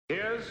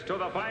Here's to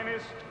the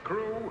finest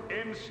crew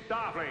in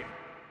Starfleet.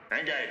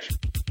 Engage.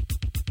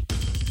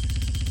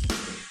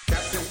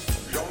 Captain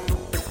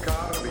Jean-Luc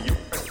Picard of the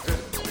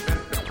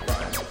USS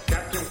Enterprise.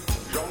 Captain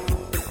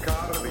Jean-Luc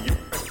Picard of the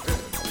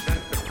USS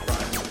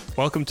Enterprise.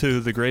 Welcome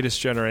to The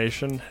Greatest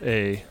Generation,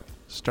 a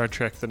Star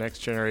Trek The Next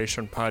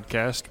Generation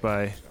podcast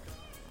by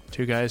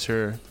two guys who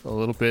are a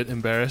little bit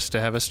embarrassed to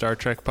have a Star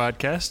Trek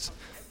podcast.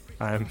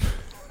 I'm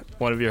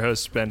one of your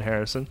hosts, Ben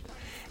Harrison.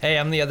 Hey,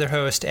 I'm the other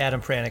host,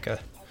 Adam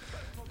Pranica.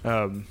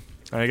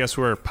 I guess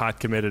we're pot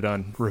committed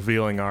on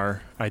revealing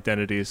our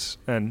identities,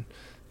 and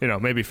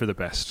maybe for the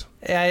best.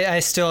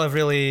 I still have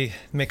really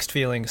mixed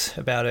feelings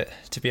about it,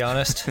 to be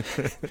honest.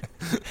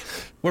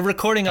 We're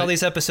recording all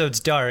these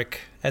episodes dark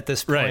at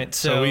this point, right?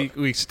 So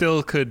we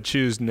still could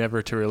choose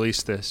never to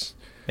release this.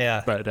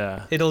 Yeah, but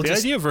the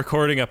idea of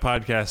recording a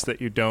podcast that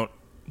you don't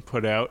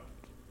put out,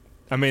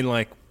 I mean,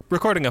 like,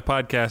 recording a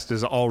podcast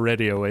is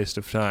already a waste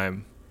of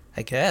time.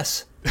 I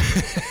guess.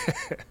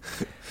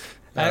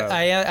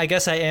 I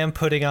guess I am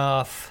putting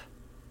off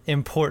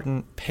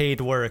important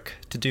paid work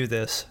to do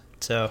this,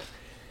 so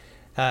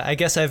I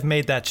guess I've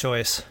made that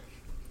choice.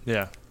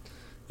 Yeah.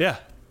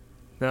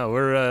 No,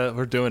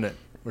 we're doing it.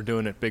 We're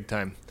doing it big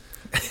time.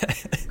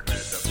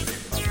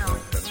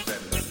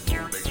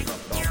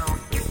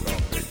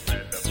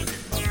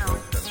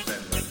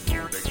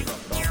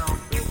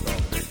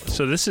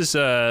 So this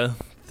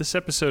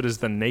episode is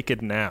the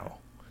Naked Now.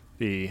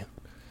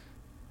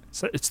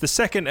 It's the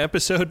second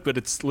episode, but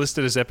it's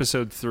listed as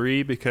episode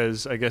 3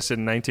 because I guess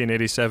in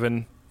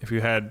 1987, if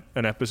you had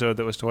an episode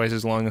that was twice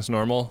as long as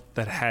normal,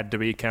 that had to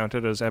be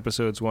counted as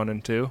episodes 1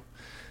 and 2.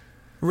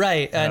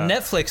 Right.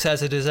 Netflix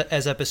has it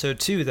as episode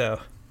 2, though.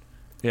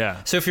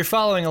 Yeah. So if you're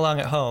following along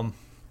at home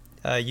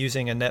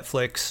using a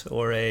Netflix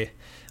or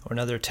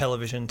another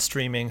television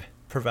streaming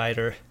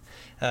provider,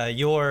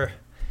 your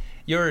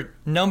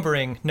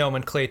numbering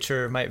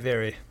nomenclature might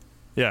vary.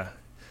 Yeah.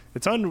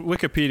 It's on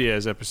Wikipedia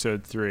as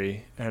episode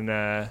 3, and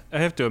I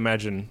have to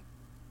imagine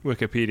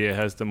Wikipedia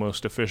has the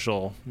most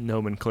official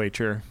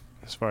nomenclature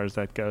as far as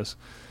that goes.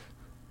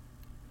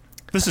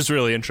 This is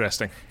really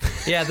interesting.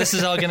 Yeah, this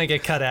is all going to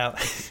get cut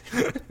out.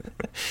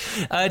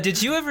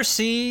 Did you ever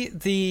see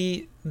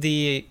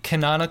the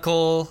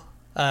canonical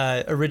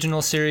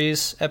original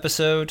series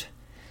episode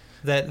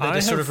that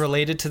is sort of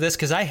related to this?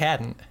 Because I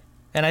hadn't,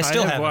 and I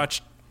still haven't. I have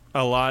watched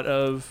a lot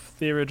of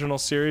the original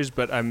series,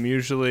 but I'm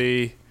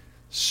usually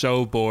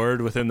so bored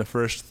within the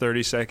first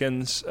 30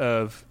 seconds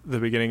of the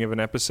beginning of an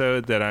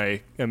episode that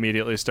I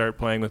immediately start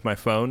playing with my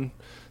phone.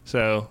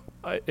 So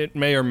it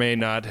may or may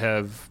not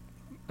have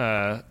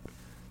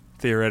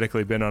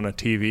theoretically been on a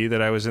TV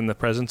that I was in the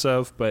presence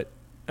of, but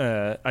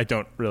I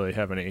don't really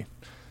have any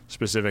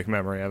specific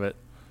memory of it.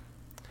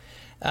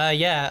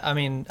 Yeah, I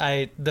mean,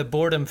 the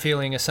boredom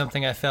feeling is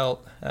something I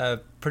felt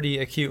pretty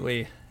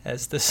acutely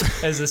as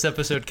this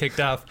episode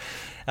kicked off.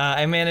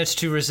 I managed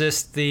to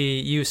resist the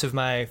use of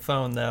my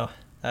phone though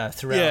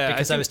throughout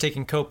because I was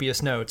taking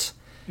copious notes.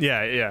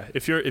 Yeah.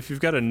 If you've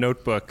got a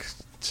notebook,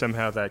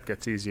 somehow that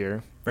gets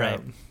easier.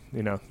 Right.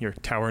 Your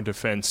tower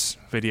defense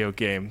video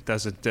game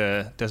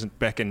doesn't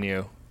beckon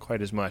you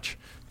quite as much.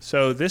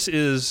 So this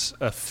is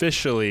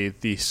officially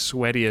the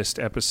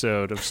sweatiest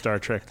episode of Star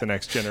Trek: The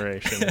Next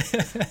Generation.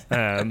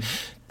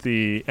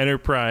 The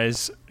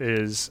Enterprise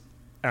is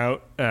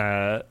out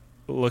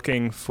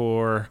looking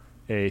for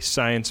a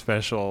science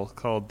vessel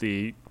called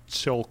the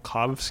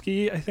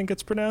Tsiolkovsky, I think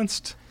it's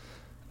pronounced.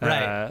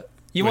 Right.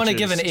 You want to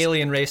give an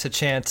alien race a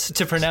chance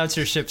to pronounce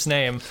your ship's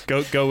name.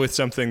 Go with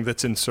something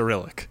that's in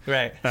Cyrillic.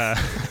 Right.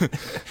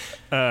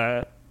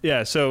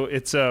 Yeah, so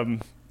it's a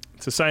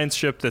science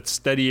ship that's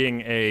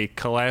studying a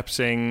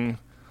collapsing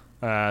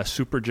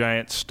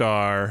supergiant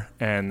star,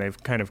 and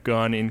they've kind of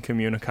gone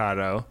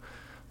incommunicado.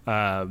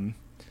 And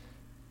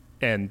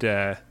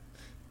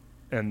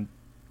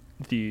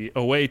the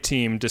away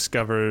team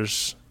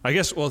discovers, I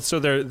guess, so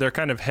they're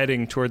kind of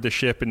heading toward the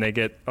ship, and they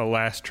get a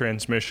last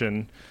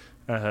transmission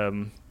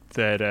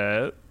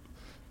that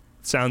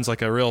sounds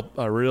like a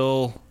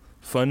real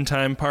fun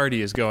time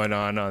party is going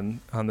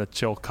on the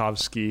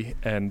Tsiolkovsky,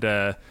 and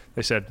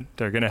they said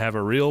they're going to have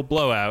a real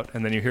blowout,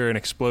 and then you hear an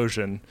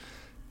explosion,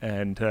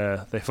 and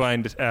they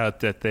find out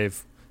that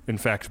they've in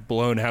fact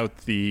blown out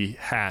the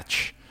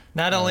hatch.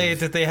 Not only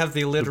did they have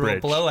the literal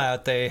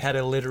blowout, they had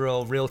a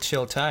literal real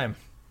chill time.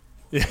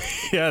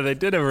 Yeah, they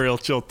did have a real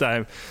chill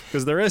time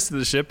because the rest of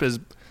the ship has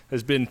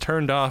been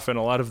turned off, and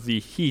a lot of the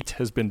heat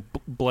has been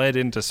bled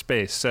into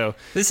space. So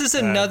this is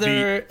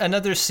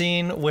another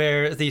scene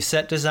where the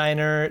set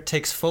designer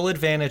takes full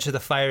advantage of the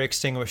fire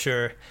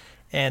extinguisher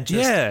and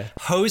just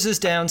hoses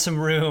down some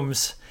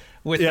rooms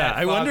with that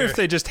fogger. I wonder if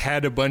they just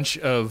had a bunch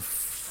of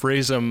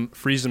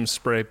Freezem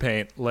spray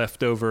paint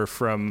left over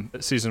from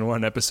season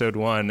 1, episode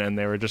 1, and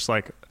they were just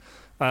like,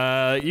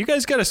 you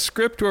guys got a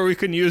script where we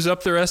can use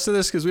up the rest of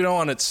this? Because we don't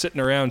want it sitting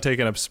around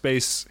taking up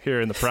space here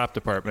in the prop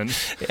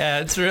department. Yeah,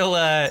 it's real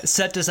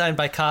set design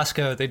by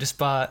Costco. They just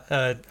bought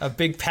a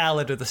big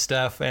pallet of the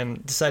stuff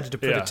and decided to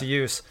put it to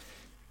use.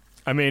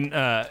 I mean,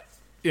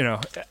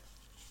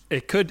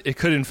 It could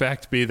in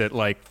fact be that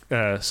like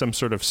some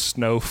sort of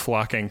snow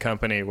flocking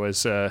company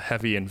was a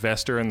heavy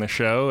investor in the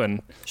show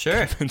and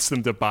Sure. convinced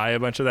them to buy a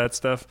bunch of that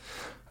stuff.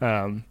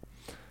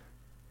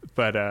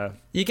 But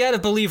you got to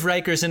believe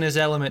Riker's in his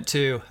element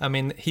too. I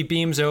mean, he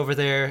beams over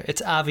there.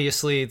 It's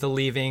obviously the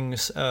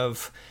leavings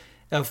of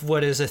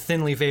what is a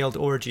thinly veiled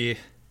orgy.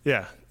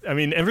 yeah, I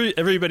mean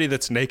everybody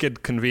that's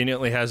naked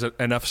conveniently has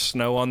enough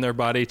snow on their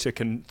body to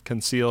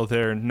conceal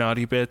their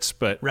naughty bits,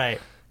 but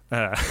Right.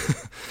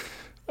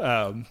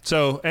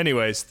 So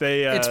anyways,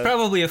 they It's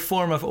probably a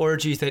form of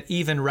orgy that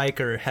even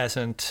Riker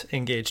hasn't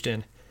engaged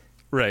in.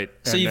 right.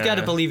 So you've got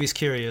to believe he's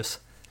curious.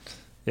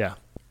 Yeah,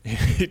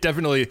 he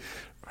definitely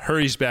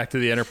hurries back to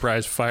the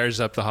Enterprise, fires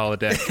up the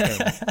holodeck,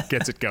 and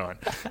gets it going.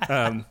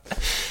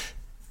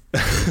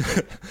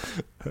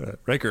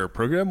 Riker,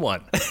 program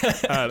 1.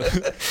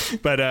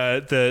 But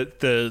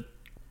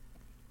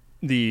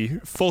the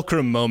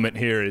fulcrum moment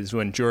here is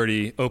when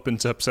Geordi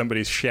opens up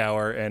somebody's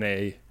shower and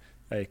a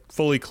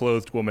fully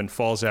clothed woman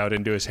falls out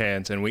into his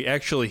hands, and we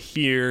actually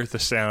hear the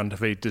sound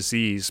of a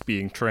disease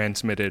being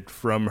transmitted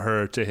from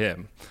her to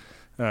him,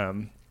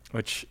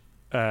 which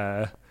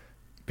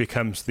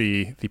becomes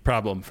the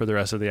problem for the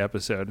rest of the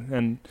episode.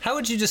 And How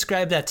would you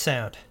describe that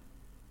sound?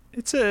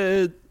 it's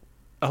a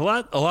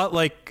lot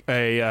like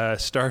a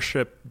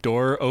starship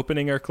door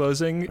opening or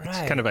closing. It's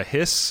Right. kind of a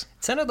hiss.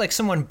 It sounded like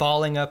someone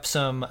balling up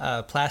some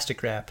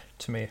plastic wrap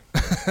to me.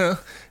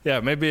 Yeah,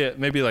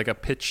 maybe like a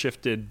pitch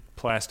shifted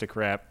plastic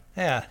wrap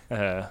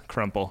Yeah.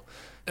 crumple.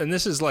 And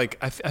this is like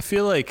I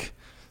feel like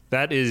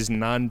that is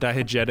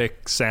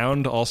non-diegetic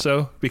sound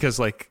also, because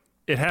like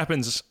it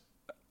happens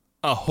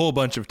a whole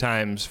bunch of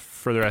times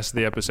for the rest of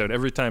the episode.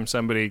 Every time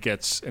somebody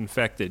gets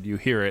infected, you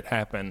hear it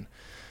happen,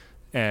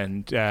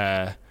 and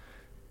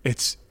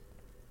it's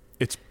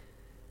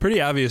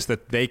pretty obvious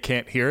that they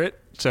can't hear it,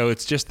 so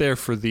it's just there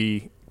for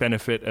the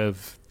benefit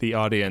of the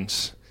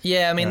audience.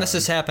 Yeah, I mean, this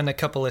has happened a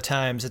couple of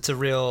times. It's a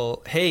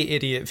real, hey,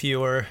 idiot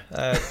viewer,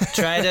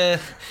 try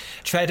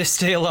to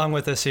stay along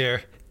with us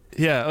here.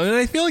 Yeah, and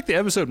I feel like the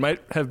episode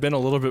might have been a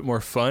little bit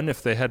more fun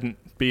if they hadn't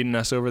beaten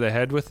us over the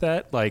head with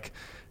that. Like,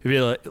 it'd be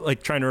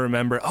like trying to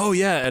remember, oh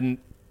yeah, and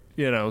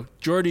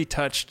Geordi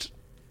touched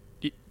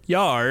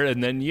Yar,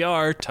 and then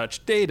Yar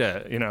touched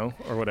Data,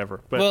 or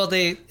whatever. But Well,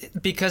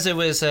 because it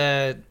was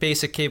a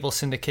basic cable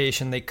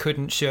syndication, they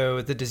couldn't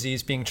show the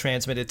disease being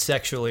transmitted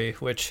sexually,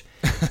 which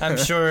I'm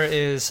sure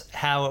is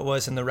how it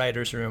was in the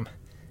writer's room.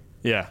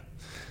 yeah,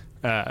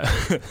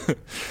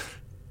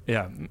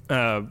 yeah.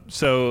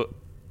 So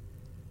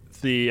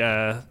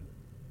this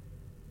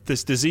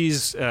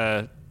disease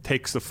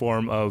takes the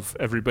form of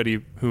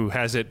everybody who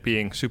has it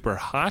being super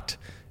hot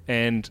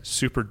and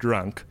super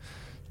drunk.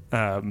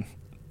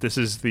 This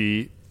is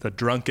the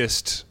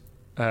drunkest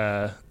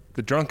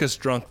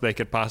drunk they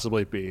could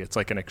possibly be. It's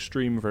like an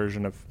extreme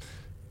version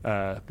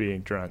of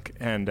being drunk,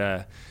 and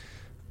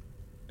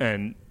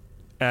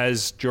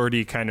as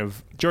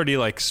Geordi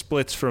like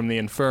splits from the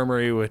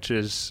infirmary, which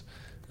is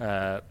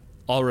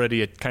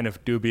already a kind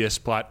of dubious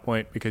plot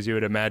point, because you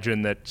would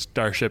imagine that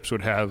starships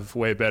would have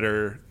way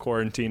better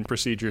quarantine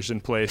procedures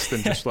in place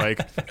than just like,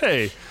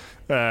 hey,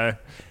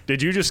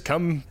 did you just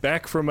come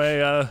back from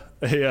an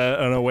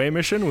away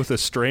mission with a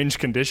strange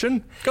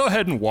condition? Go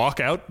ahead and walk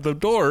out the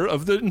door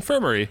of the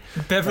infirmary.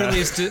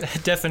 Beverly's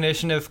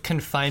definition of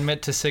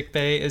confinement to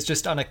sickbay is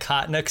just on a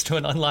cot next to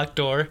an unlocked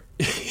door.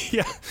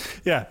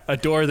 Yeah, a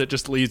door that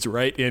just leads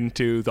right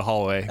into the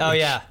hallway. Oh,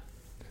 yeah.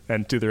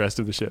 And to the rest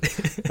of the ship.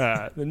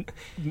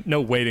 No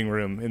waiting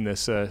room in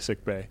this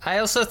sick bay. I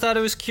also thought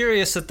it was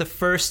curious that the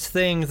first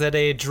thing that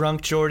a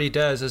drunk Geordi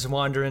does is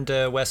wander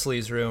into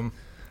Wesley's room.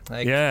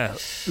 Like, Yeah,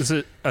 this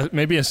is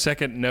maybe a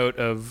second note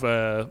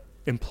of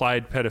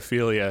implied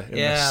pedophilia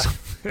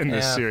in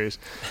this series.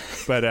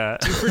 But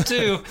 2 for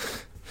 2.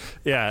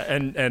 yeah,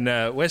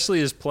 and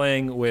Wesley is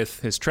playing with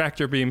his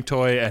tractor beam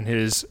toy and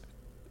his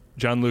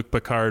Jean-Luc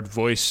Picard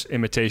voice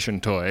imitation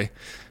toy,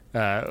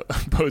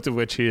 both of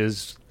which he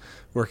is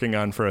working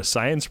on for a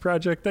science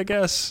project, I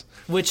guess.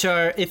 Which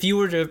are, if you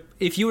were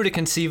to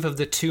conceive of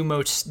the 2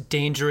 most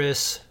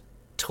dangerous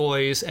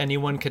toys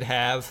anyone could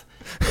have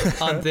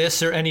on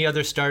this or any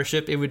other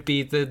starship, it would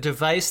be the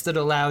device that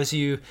allows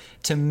you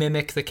to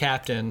mimic the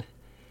captain,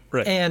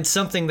 Right. and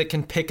something that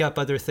can pick up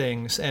other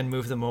things and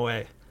move them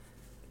away.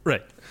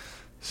 Right.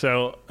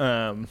 So,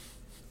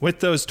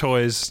 with those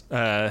toys,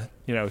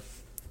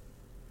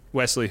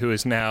 Wesley, who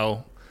is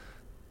now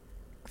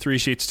 3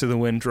 sheets to the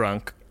wind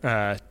drunk,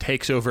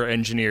 takes over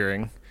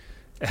engineering,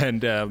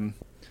 and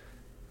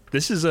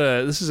this is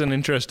an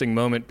interesting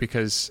moment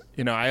because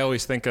I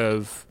always think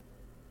of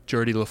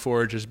Geordi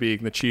LaForge as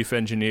being the chief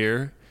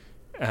engineer,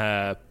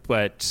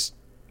 but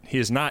he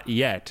is not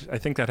yet. I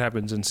think that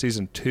happens in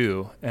season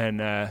 2,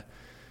 and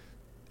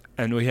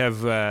we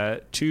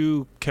have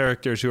 2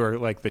 characters who are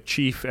like the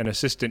chief and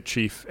assistant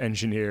chief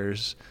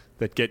engineers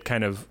that get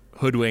kind of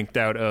hoodwinked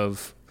out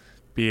of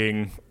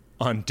being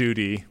on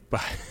duty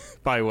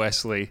by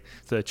Wesley.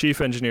 The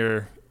chief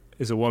engineer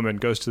is a woman,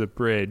 goes to the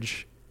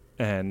bridge,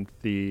 and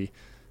the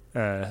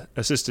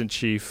assistant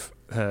chief,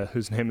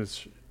 whose name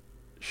is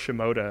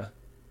Shimoda,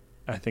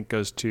 I think,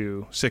 goes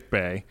to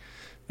sickbay,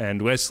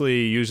 and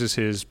Wesley uses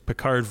his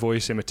Picard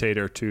voice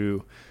imitator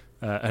to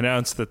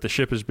announce that the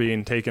ship is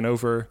being taken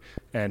over,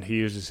 and he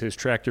uses his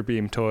tractor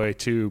beam toy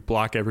to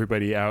block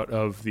everybody out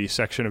of the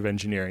section of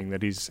engineering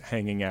that he's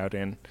hanging out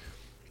in.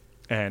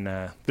 And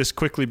this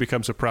quickly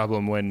becomes a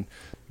problem when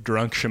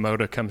drunk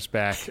Shimoda comes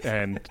back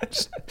and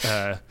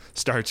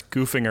starts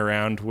goofing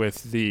around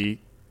with the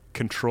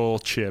control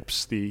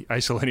chips, the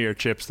isolinear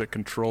chips that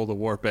control the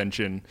warp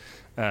engine,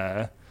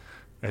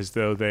 as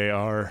though they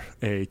are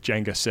a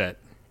Jenga set.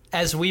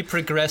 As we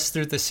progress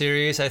through the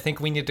series, I think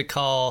we need to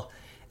call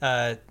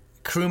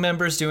crew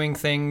members doing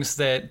things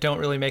that don't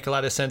really make a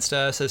lot of sense to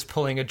us as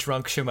pulling a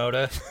drunk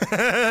Shimoda.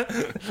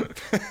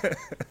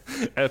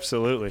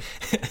 Absolutely.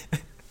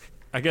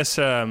 I guess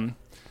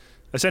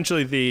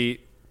essentially the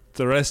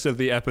rest of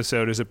the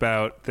episode is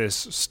about this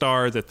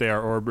star that they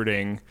are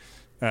orbiting,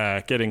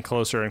 getting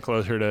closer and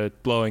closer to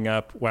blowing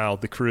up, while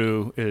the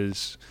crew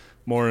is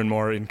more and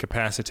more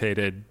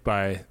incapacitated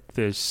by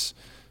this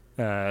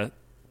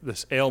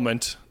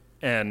ailment.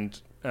 And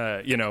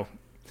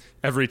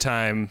every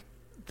time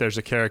there's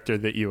a character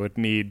that you would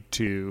need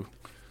to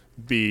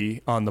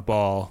be on the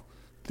ball,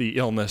 the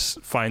illness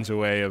finds a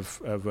way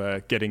of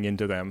getting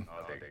into them.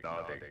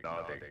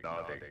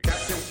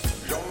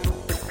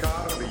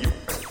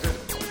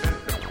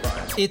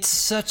 It's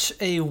such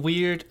a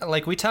weird,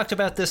 like, we talked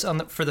about this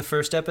for the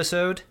first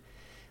episode.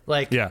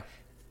 Like, yeah.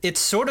 It's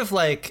sort of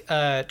like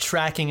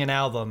tracking an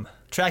album.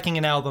 Tracking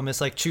an album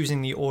is like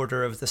choosing the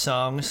order of the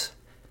songs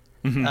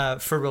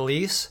for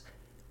release.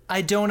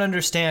 I don't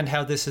understand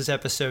how this is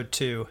episode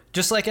 2.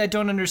 Just like I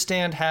don't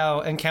understand how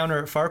Encounter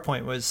at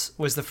Farpoint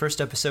was the first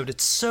episode.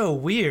 It's so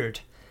weird.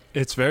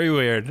 It's very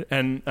weird.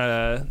 And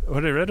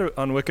what I read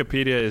on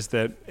Wikipedia is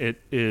that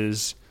it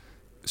is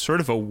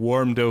sort of a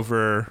warmed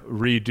over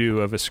redo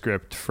of a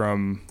script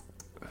from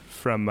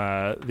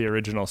the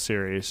original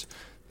series.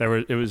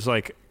 It was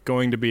like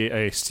going to be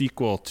a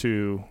sequel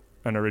to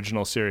an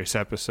original series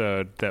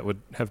episode that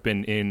would have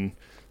been in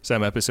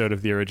some episode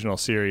of the original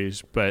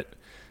series, but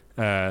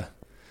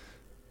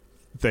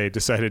they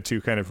decided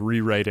to kind of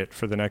rewrite it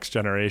for the next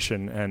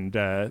generation, and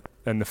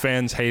the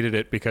fans hated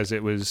it because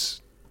it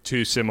was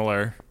too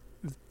similar.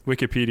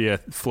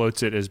 Wikipedia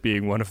floats it as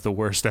being one of the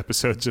worst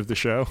episodes of the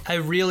show. I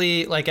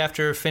really, like,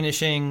 after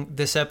finishing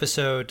this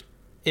episode,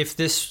 if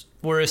this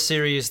were a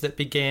series that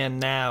began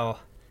now,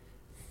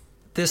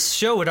 this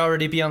show would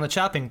already be on the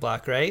chopping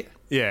block, right?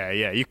 Yeah.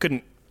 You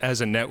couldn't,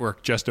 as a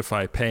network,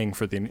 justify paying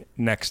for the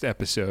next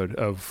episode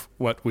of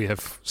what we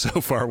have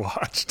so far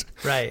watched.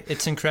 Right.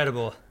 It's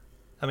incredible.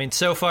 I mean,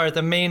 so far,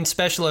 the main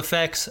special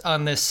effects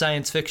on this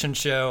science fiction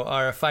show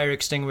are a fire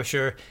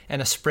extinguisher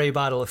and a spray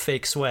bottle of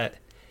fake sweat.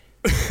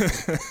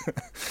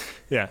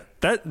 Yeah.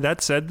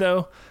 That said,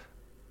 though,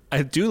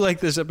 I do like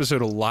this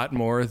episode a lot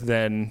more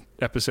than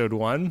episode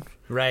 1.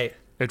 Right.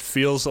 It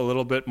feels a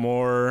little bit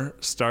more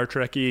Star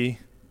Trek-y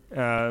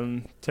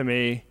to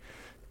me.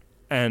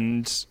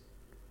 And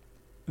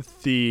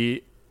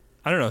I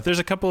don't know, there's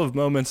a couple of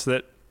moments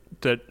that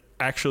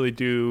actually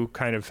do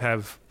kind of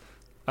have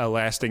a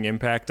lasting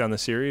impact on the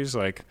series,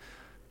 like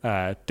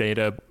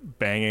Data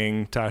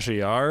banging Tasha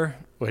Yar,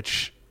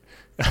 which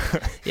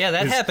yeah,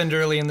 that happened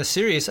early in the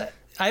series.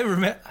 I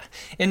remember,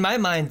 in my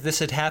mind, this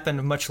had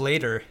happened much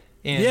later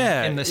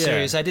in the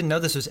series. I didn't know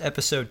this was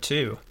episode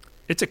 2.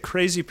 It's a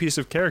crazy piece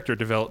of character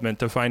development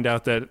to find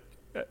out that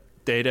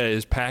Data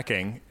is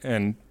packing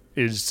and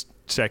is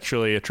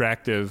sexually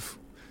attractive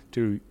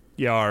to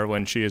Yar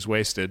when she is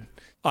wasted.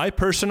 I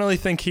personally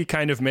think he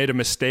kind of made a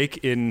mistake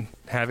in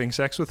having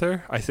sex with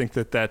her. I think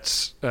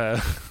that's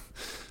a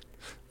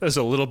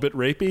little bit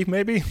rapey,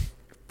 maybe.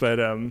 But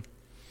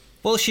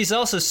well, she's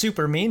also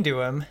super mean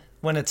to him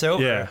when it's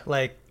over. Yeah.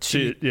 Like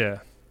she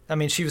I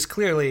mean, she was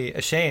clearly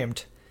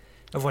ashamed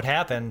of what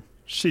happened.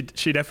 She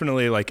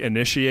definitely like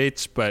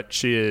initiates, but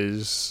she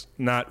is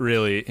not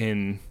really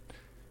in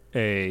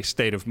a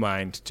state of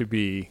mind to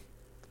be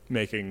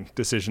making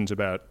decisions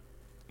about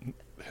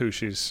who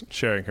she's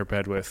sharing her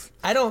bed with.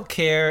 I don't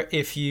care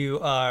if you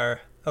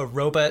are a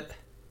robot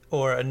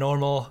or a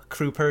normal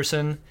crew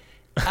person.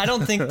 I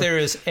don't think there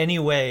is any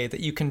way that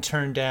you can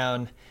turn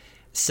down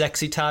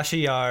sexy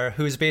Tasha Yar,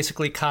 who's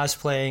basically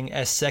cosplaying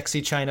as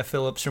sexy China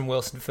Phillips from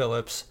Wilson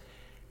Phillips.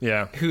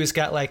 Yeah. Who's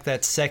got like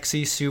that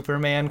sexy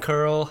Superman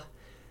curl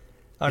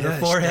on her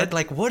forehead.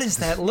 Like, what is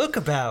that look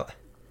about?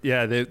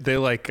 Yeah, they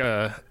like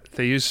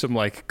they use some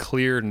like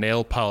clear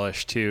nail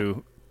polish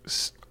to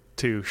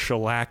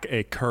shellac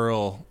a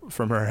curl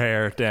from her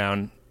hair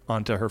down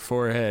onto her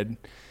forehead.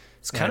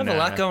 It's kind of a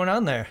lot going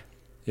on there.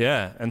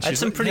 Yeah, and I had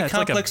some pretty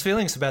complex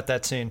feelings about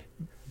that scene.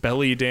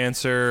 Belly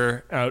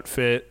dancer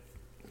outfit.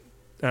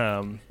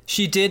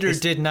 She did or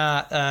did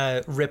not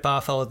rip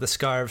off all of the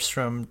scarves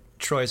from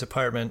Troy's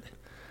apartment.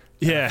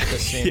 Yeah,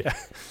 yeah.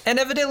 And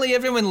evidently,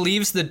 everyone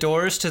leaves the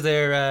doors to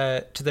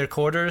their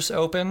quarters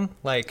open.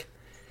 Like,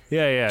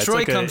 yeah.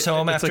 Troy comes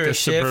home after a shift.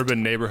 It's like a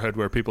suburban neighborhood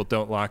where people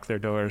don't lock their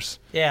doors.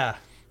 Yeah.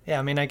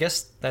 I mean, I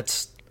guess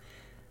that's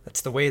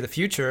the way of the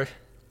future.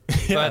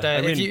 Yeah,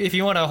 but if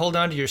you want to hold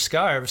on to your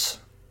scarves,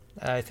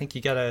 I think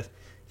you gotta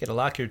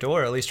lock your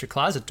door, at least your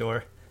closet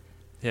door.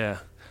 Yeah.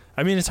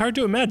 I mean, it's hard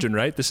to imagine,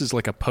 right? This is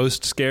like a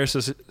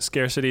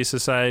post-scarcity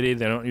society.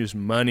 They don't use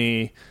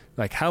money.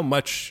 Like, how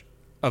much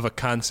of a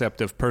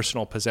concept of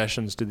personal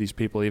possessions do these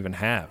people even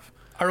have?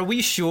 Are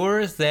we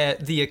sure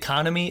that the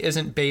economy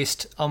isn't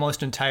based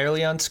almost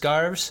entirely on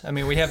scarves? I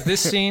mean, we have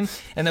this scene,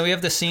 and then we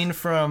have the scene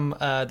from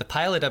the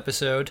pilot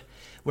episode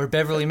where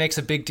Beverly makes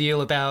a big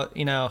deal about,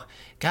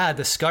 God,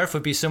 the scarf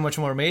would be so much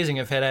more amazing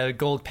if it had a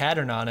gold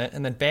pattern on it.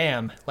 And then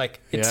bam,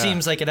 it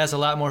seems like it has a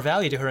lot more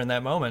value to her in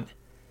that moment.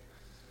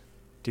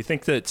 Do you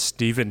think that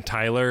Steven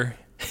Tyler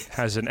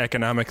has an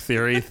economic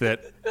theory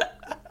that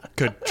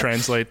could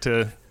translate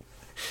to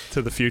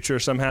the future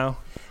somehow?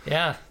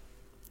 Yeah.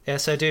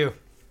 Yes, I do.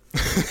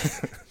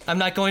 I'm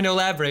not going to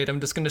elaborate.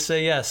 I'm just going to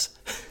say yes.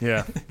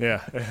 Yeah.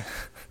 I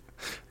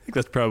think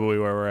that's probably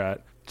where we're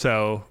at.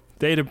 So,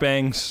 Data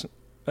bangs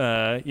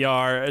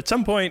Yar. At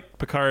some point,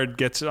 Picard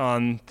gets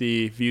on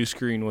the view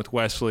screen with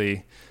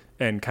Wesley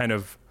and kind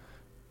of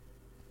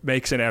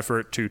makes an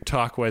effort to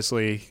talk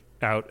Wesley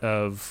out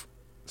of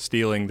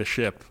stealing the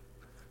ship,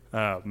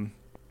 and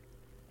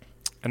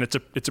it's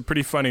a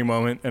pretty funny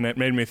moment, and it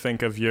made me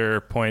think of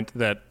your point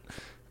that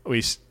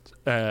we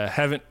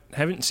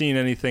haven't seen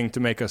anything to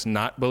make us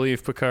not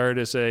believe Picard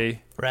is a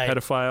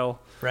pedophile.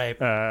 Right.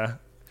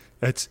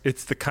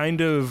 It's the kind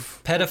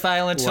of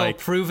pedophile until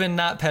proven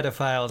not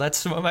pedophile.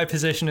 That's what my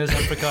position is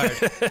on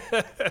Picard.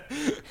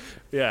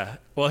 Yeah.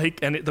 Well,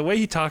 the way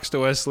he talks to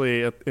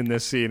Wesley in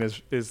this scene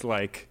is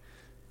like,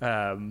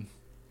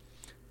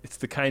 it's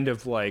the kind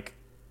of like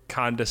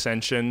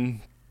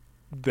condescension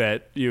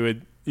that you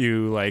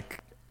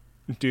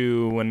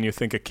do when you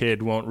think a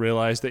kid won't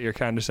realize that you're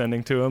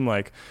condescending to him.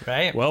 Like,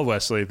 right. Well,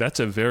 Wesley,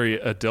 that's a very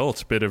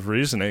adult bit of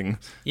reasoning.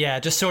 Yeah,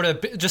 just sort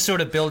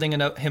of building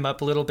him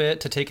up a little bit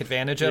to take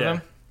advantage of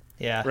him.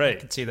 Yeah, right. I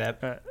can see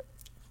that.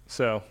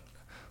 So,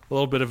 a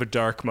little bit of a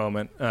dark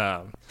moment.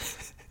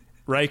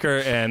 Riker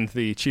and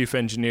the chief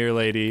engineer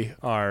lady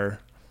are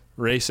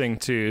racing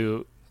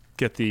to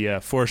get the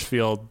force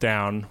field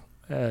down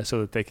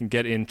so that they can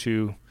get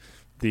into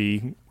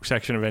the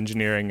section of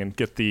engineering and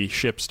get the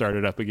ship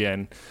started up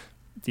again.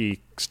 The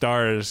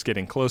star is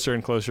getting closer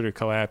and closer to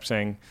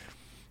collapsing,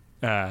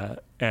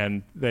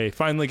 and they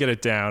finally get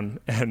it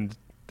down, and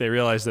they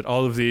realize that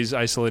all of these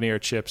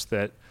isolinear chips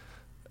that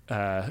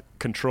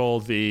control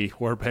the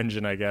warp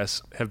engine, I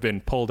guess, have been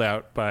pulled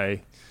out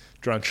by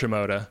drunk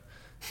Shimoda,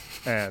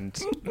 and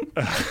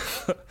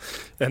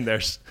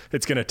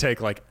it's going to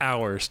take like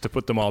hours to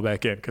put them all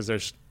back in because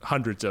there's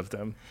hundreds of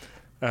them.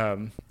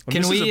 Can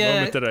we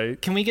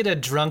get a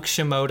drunk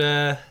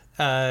Shimoda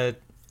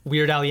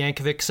Weird Al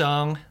Yankovic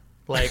song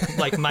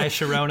like My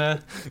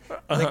Sharona?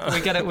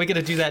 We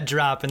gotta do that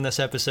drop in this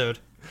episode.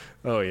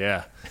 Oh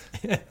yeah.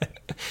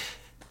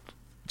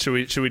 Should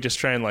we just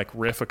try and like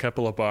riff a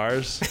couple of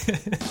bars?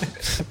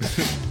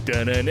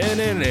 Drunk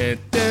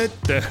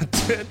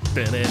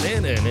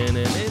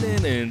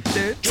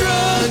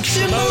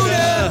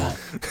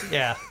Shimoda.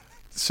 Yeah.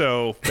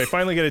 So they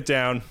finally get it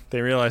down.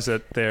 They realize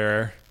that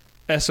they're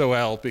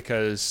SOL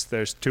because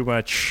there's too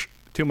much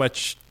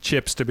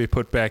chips to be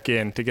put back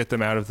in to get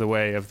them out of the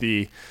way of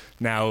the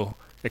now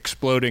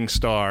exploding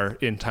star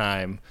in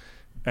time,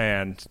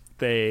 and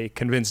they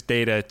convince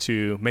Data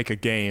to make a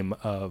game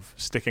of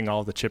sticking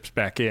all the chips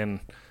back in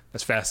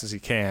as fast as he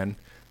can,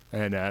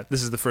 and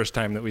this is the first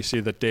time that we see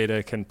that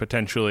Data can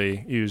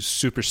potentially use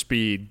super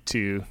speed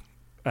to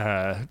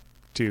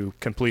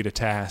complete a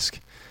task,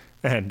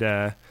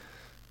 and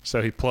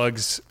so he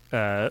plugs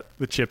the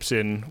chips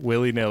in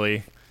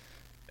willy-nilly.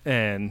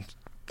 And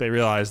they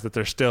realize that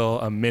they're still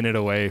a minute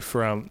away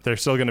they're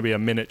still going to be a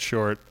minute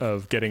short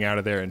of getting out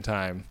of there in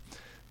time.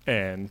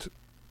 And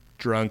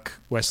drunk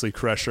Wesley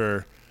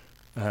Crusher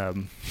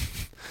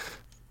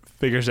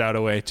figures out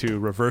a way to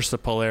reverse the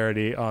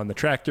polarity on the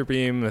tractor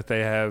beam that they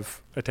have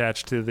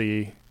attached to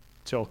the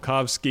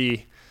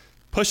Tsiolkovsky,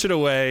 push it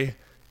away,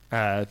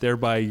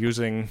 thereby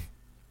using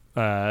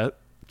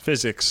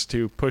physics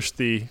to push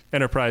the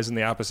Enterprise in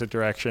the opposite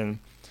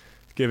direction,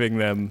 giving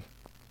them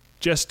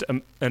just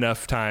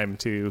enough time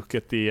to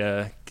get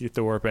the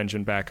warp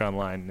engine back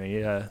online.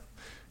 The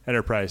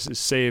Enterprise is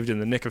saved in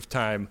the nick of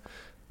time.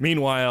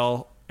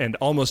 Meanwhile, and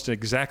almost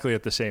exactly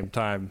at the same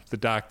time, the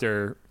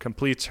Doctor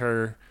completes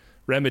her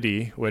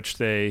remedy,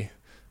 which I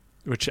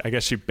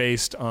guess she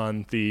based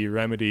on the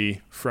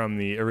remedy from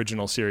the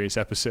original series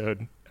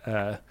episode.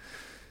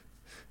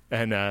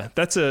 And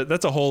that's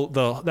a whole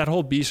that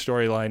whole B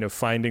storyline of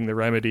finding the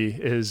remedy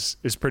is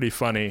pretty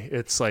funny.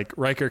 It's like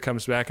Riker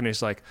comes back and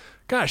he's like,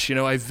 "Gosh,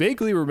 I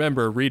vaguely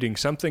remember reading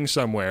something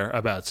somewhere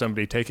about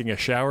somebody taking a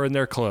shower in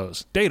their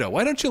clothes. Data,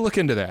 why don't you look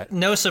into that?"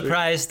 No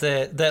surprise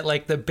that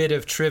like the bit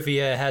of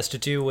trivia has to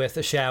do with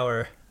a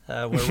shower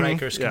where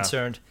Riker's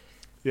concerned.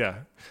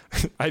 Yeah,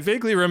 I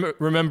vaguely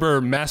remember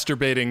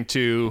masturbating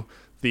to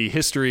the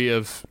history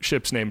of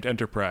ships named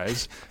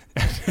Enterprise.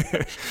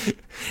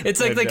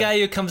 It's like the guy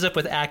who comes up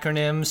with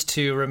acronyms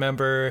to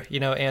remember,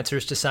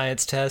 answers to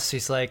science tests.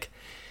 He's like,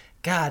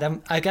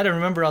 God, I got to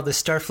remember all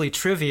this Starfleet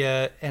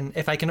trivia, and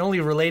if I can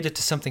only relate it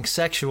to something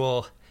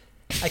sexual,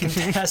 I can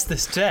pass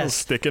this It'll test.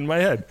 stick in my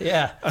head.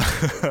 Yeah.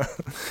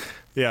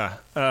 Yeah.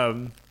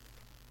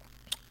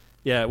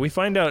 Yeah, we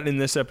find out in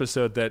this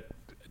episode that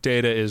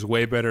Data is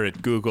way better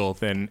at Google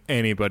than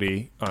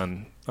anybody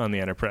on the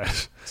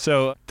Enterprise.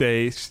 So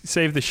they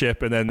save the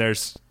ship, and then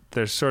there's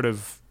sort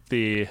of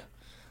the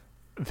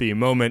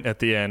moment at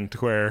the end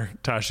where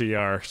Tasha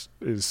Yar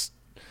is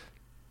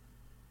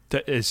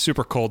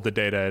super cold to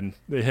Data, and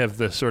they have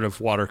the sort of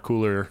water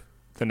cooler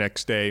the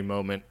next day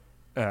moment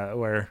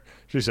where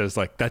she says,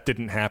 like, that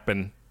didn't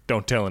happen.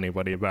 Don't tell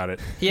anybody about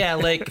it. Yeah,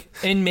 like,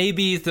 and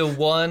maybe the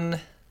one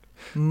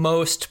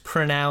most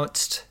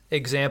pronounced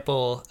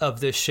example of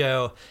this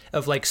show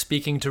of, like,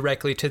 speaking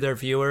directly to their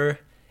viewer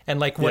and,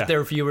 like, what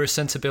their viewer's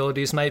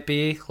sensibilities might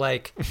be.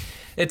 Like,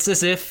 it's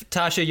as if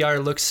Tasha Yar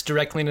looks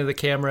directly into the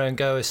camera and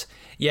goes,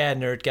 yeah,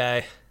 nerd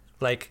guy,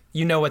 like,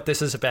 you know what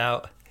this is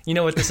about. You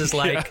know what this is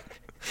like.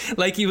 Yeah.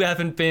 Like, you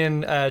haven't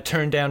been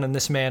turned down in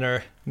this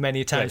manner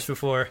many times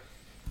before.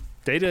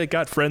 Data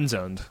got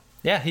friend-zoned.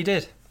 Yeah, he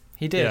did.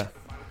 He did. Yeah.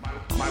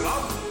 My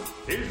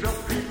love is a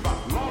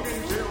fever,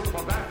 longing till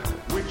for that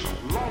which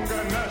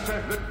longer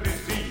nurseth the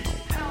disease.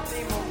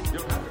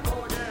 You'll have to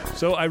go again.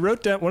 So I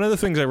wrote down, one of the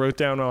things I wrote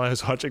down while I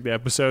was watching the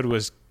episode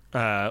was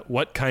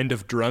what kind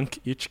of drunk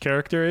each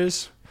character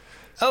is.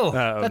 Oh,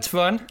 that's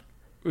fun.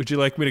 Would you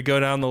like me to go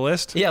down the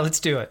list? Yeah, let's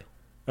do it.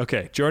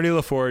 Okay, Geordi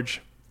LaForge,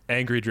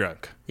 angry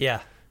drunk.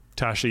 Yeah.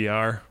 Tasha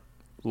Yar,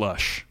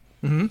 lush.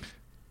 Mm-hmm.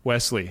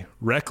 Wesley,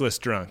 reckless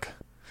drunk.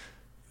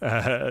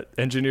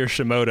 Engineer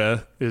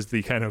Shimoda is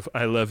the kind of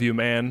I love you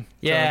man.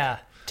 Yeah,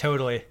 drunk.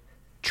 totally.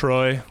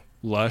 Troy,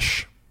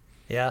 lush.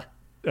 Yeah.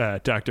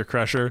 Dr.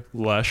 Crusher,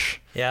 lush.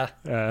 Yeah.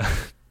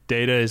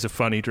 Data is a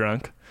funny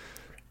drunk.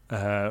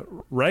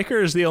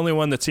 Riker is the only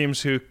one that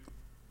seems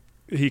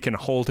he can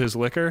hold his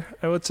liquor,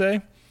 I would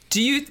say.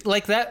 Do you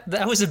like that?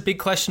 That was a big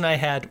question I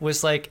had,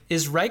 was like,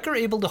 is Riker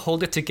able to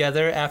hold it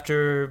together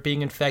after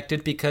being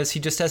infected because he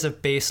just has a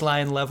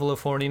baseline level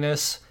of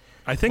horniness?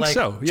 I think like,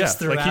 so, yeah.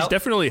 Like, he's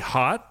definitely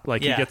hot.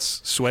 Like, he gets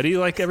sweaty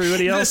like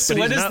everybody else, but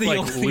he's not,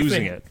 like,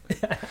 losing it.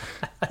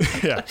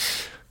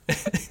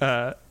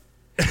 Yeah.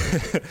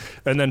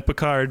 And then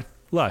Picard,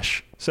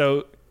 lush.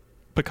 So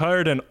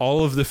Picard and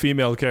all of the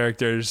female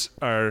characters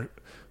are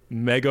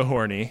mega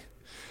horny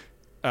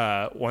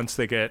once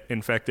they get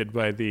infected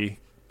by the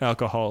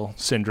alcohol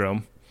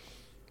syndrome,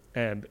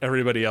 and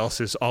everybody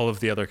else is all of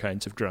the other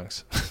kinds of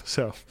drunks.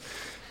 So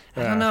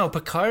I don't know.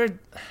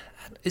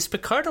 Is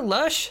Picard a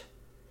lush?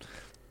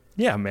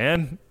 Yeah,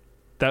 man.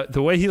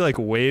 The way he, like,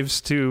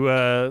 waves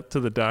to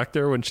the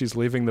doctor when she's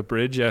leaving the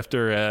bridge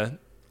after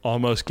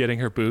almost getting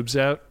her boobs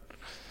out.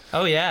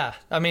 Oh yeah,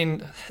 I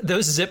mean,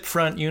 those zip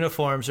front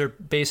uniforms are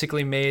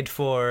basically made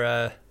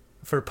for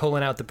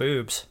pulling out the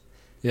boobs.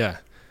 Yeah.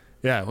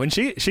 Yeah, when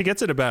she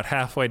gets it about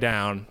halfway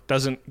down,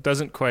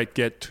 doesn't quite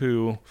get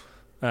to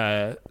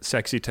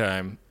sexy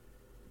time.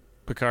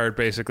 Picard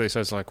basically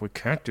says, like, we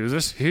can't do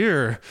this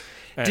here.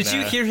 And, did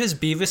you hear his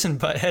Beavis and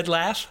Butthead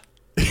laugh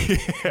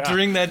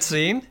during that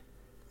scene?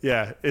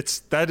 Yeah,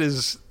 that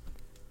is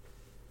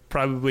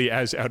probably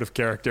as out of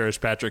character as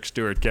Patrick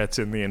Stewart gets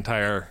in the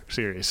entire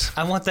series.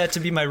 I want that to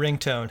be my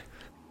ringtone.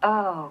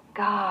 Oh,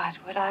 God,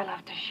 would I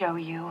love to show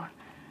you.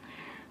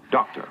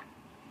 Doctor,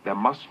 there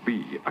must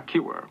be a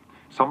cure,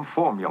 some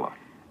formula.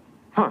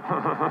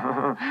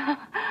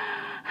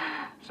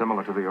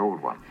 Similar to the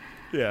old one.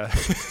 Yeah.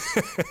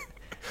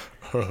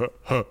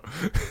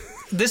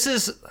 This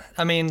is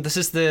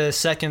the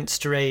second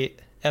straight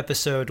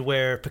episode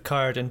where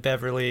Picard and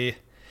Beverly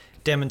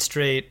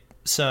demonstrate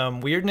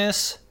some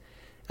weirdness.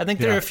 I think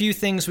there are a few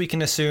things we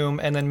can assume,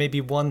 and then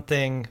maybe one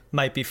thing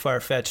might be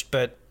far-fetched,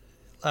 but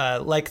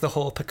like the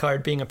whole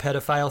Picard being a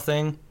pedophile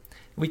thing,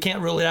 we can't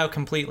rule it out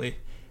completely.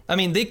 I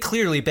mean, they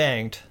clearly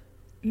banged.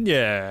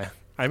 Yeah.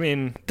 I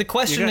mean, the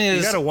question is,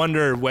 you got to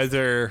wonder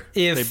whether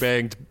they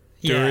banged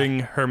during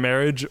her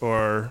marriage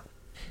or...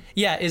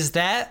 Yeah, is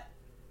that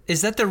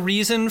the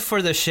reason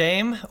for the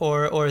shame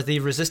or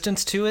the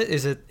resistance to it?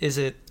 Is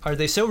it are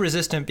they so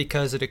resistant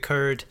because it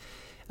occurred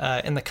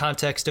in the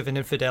context of an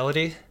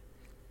infidelity?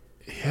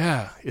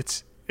 Yeah,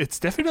 it's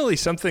definitely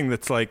something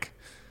that's, like,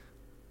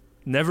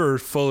 never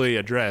fully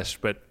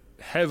addressed, but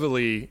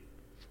heavily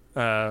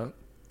the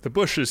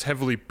bush is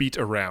heavily beat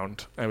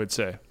around, I would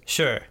say.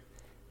 Sure.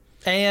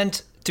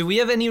 And do we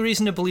have any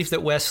reason to believe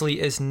that Wesley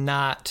is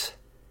not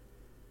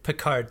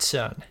Picard's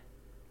son?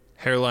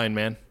 Hairline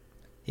man.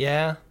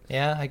 Yeah,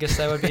 I guess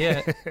that would be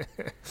it.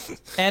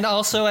 And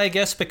also, I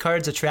guess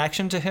Picard's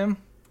attraction to him.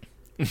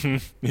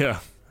 Yeah,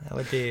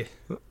 that'd be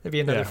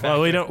another factor.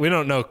 Well, we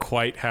don't know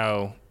quite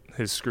how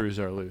his screws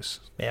are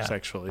loose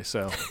sexually,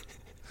 so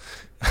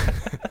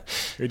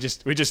we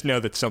just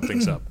know that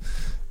something's up.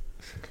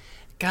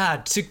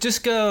 God, to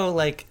just go,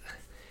 like,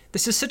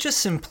 this is such a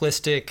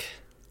simplistic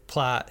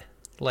plot.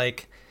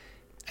 Like,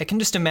 I can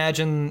just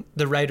imagine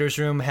the writer's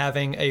room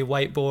having a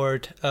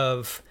whiteboard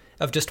of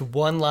just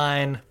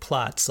one-line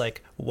plots,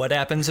 like, what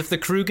happens if the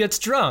crew gets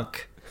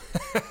drunk?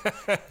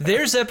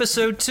 There's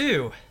episode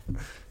 2.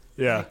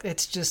 Yeah.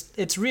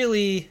 It's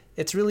really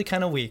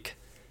kind of weak.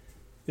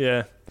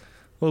 Yeah, a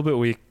little bit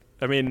weak.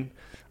 I mean,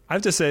 I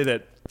have to say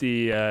that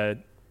the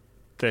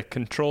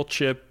control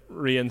chip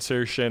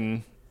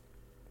reinsertion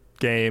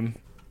game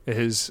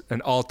is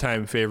an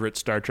all-time favorite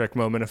Star Trek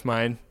moment of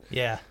mine.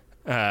 Yeah.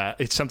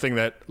 It's something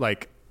that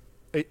like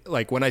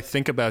when I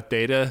think about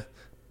Data,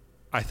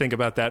 I think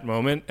about that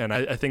moment, and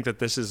I think that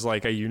this is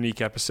like a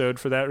unique episode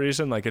for that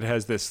reason. Like it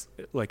has this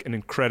like an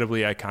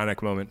incredibly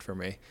iconic moment for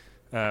me.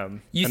 I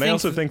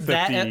also think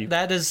that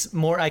that is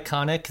more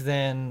iconic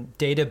than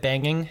Data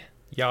banging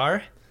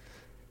Yar?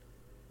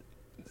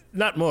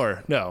 Not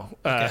more, no.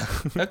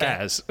 Okay.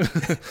 As.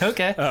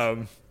 Okay.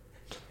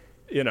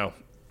 You know,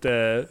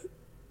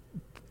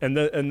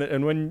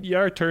 and when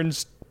Yar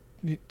turns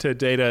to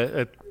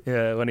Data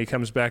when she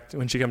comes back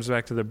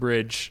to the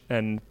bridge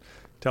and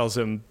tells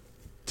him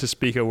to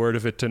speak a word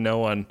of it to no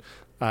one,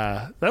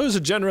 that was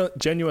a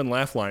genuine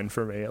laugh line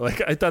for me.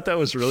 Like I thought that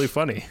was really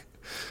funny.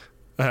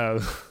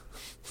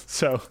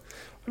 So,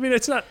 I mean,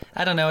 it's not.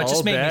 I don't know. It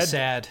just made bad. Me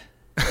sad.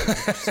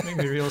 It just made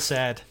me real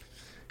sad.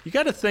 You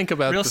got to think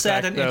about real the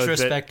sad fact, and though,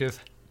 introspective.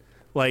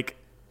 That,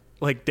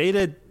 like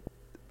Data,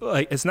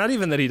 like it's not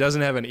even that he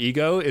doesn't have an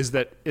ego. Is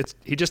that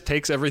he just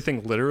takes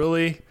everything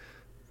literally,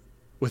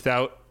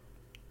 without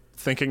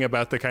thinking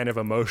about the kind of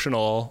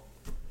emotional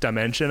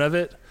dimension of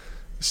it.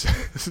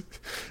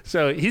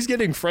 So he's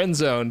getting friend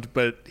zoned,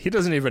 but he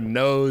doesn't even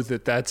know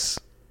that that's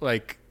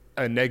like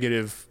a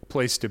negative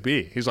place to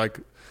be. He's like,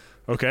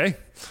 okay,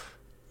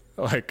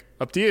 like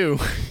up to you.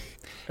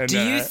 And, do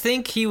you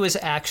think he was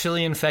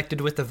actually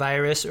infected with the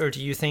virus, or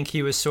do you think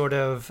he was sort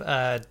of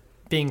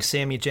being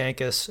Sammy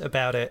Jankus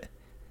about it?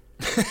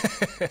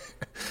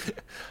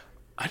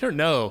 I don't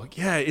know.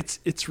 Yeah,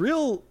 it's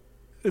real.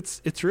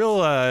 It's real.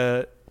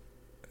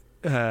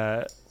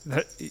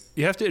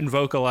 You have to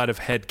invoke a lot of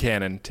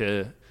headcanon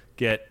to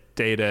get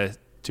Data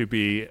to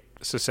be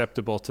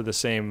susceptible to the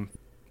same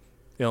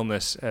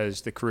illness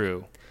as the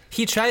crew.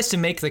 He tries to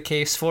make the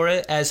case for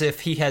it as if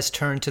he has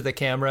turned to the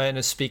camera and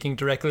is speaking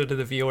directly to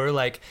the viewer,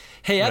 like,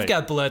 "Hey, I've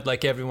got blood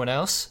like everyone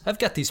else. I've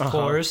got these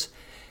pores."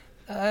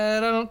 I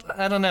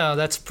don't know.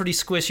 That's pretty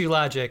squishy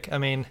logic. I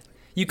mean,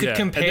 you could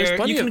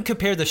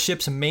compare the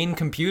ship's main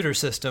computer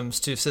systems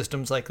to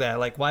systems like that.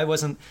 Like, why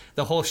wasn't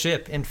the whole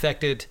ship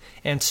infected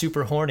and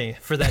super horny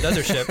for that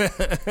other ship?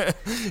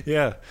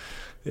 Yeah.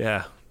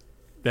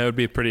 That would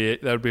be a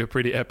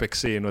pretty epic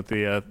scene with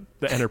the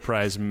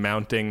Enterprise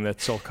mounting the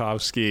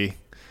Tsiolkovsky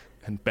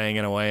and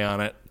banging away on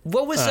it.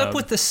 What was up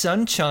with the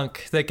sun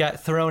chunk that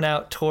got thrown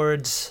out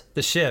towards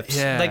the ships?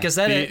 Yeah, like, is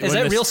that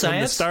real science?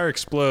 When the star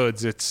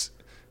explodes,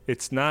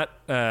 it's not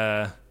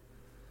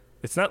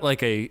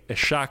like a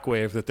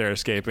shockwave that they're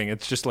escaping.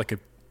 It's just like a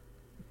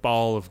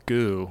ball of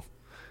goo,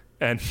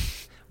 and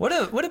what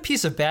a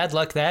piece of bad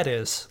luck that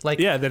is. Like,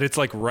 yeah, that it's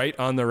like right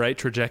on the right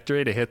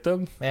trajectory to hit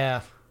them.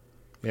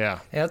 Yeah,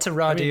 that's a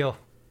raw deal.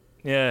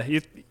 Yeah,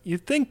 you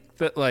think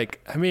that,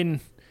 like, I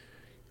mean,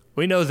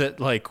 we know that,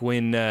 like,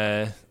 when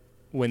the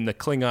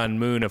Klingon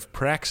moon of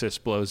Praxis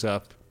blows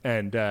up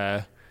and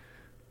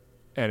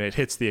it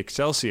hits the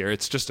Excelsior,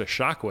 it's just a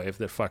shockwave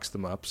that fucks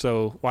them up.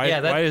 So why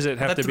does it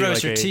have to be like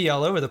that throws your tea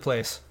all over the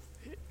place?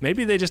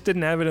 Maybe they just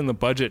didn't have it in the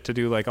budget to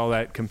do like all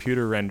that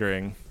computer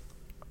rendering.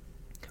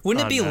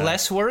 Wouldn't it be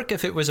less work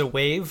if it was a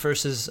wave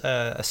versus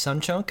a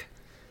sun chunk?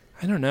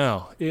 I don't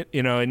know.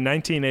 In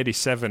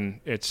 1987,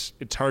 it's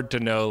hard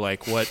to know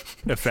like what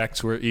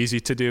effects were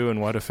easy to do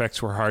and what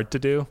effects were hard to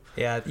do.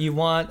 Yeah, you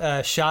want a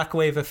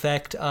shockwave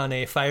effect on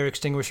a fire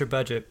extinguisher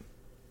budget.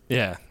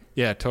 Yeah,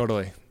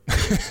 totally.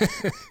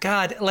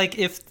 God, like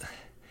if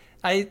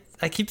I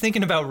keep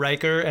thinking about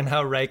Riker and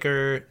how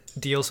Riker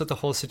deals with the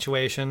whole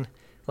situation.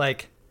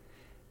 Like,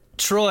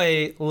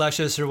 Troy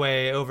lushes her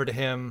way over to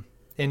him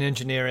in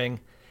engineering,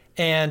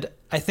 and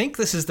I think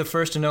this is the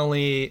first and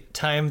only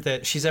time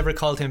that she's ever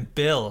called him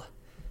Bill.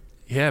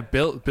 Yeah,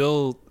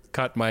 Bill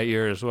caught my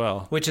ear as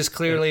well. Which is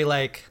clearly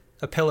like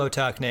a pillow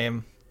talk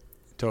name.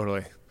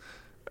 Totally.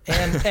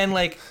 And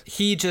like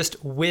he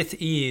just with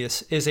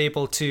ease is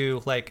able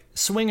to like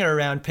swing her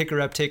around, pick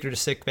her up, take her to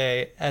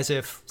sickbay, as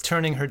if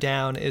turning her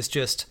down is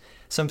just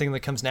something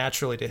that comes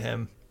naturally to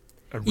him,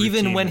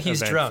 even when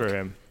he's drunk. For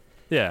him.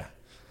 Yeah.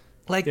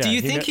 Like, do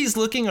you think he's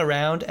looking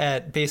around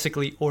at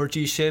basically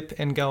orgy ship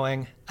and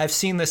going, I've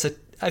seen this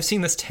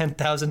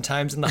 10,000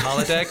 times in the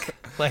holodeck.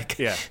 Like,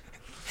 yeah.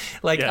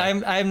 Like,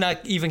 yeah. I'm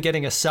not even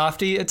getting a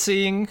softie at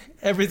seeing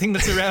everything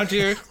that's around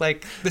here.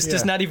 Like, this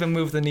does not even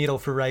move the needle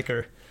for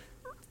Riker.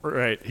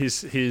 Right.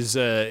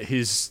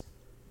 He's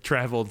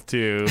traveled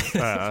to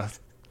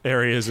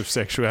areas of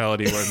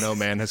sexuality where no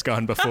man has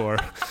gone before.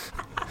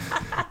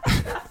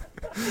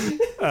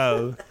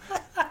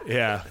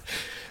 Yeah.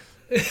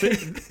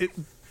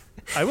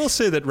 I will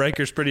say that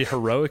Riker's pretty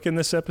heroic in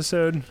this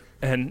episode,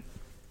 and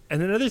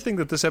another thing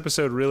that this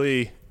episode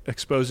really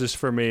exposes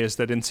for me is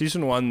that in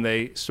season 1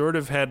 they sort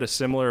of had a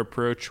similar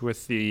approach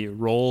with the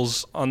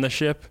roles on the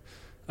ship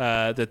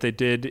that they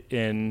did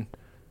in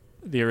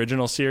the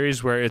original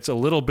series, where it's a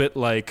little bit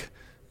like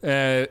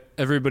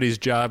everybody's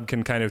job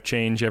can kind of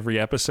change every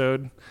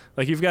episode.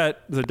 Like you've got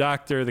the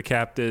doctor, the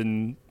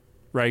captain,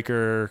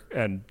 Riker,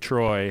 and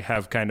Troy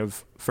have kind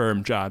of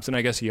firm jobs, and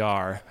I guess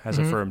Yar has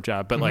a firm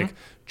job, but like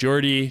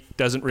Geordi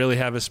doesn't really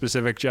have a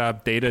specific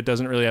job. Data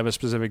doesn't really have a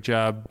specific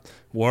job.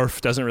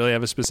 Worf doesn't really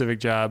have a specific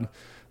job.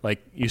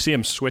 Like you see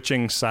him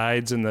switching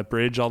sides in the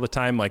bridge all the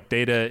time. Like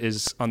Data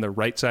is on the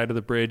right side of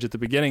the bridge at the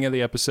beginning of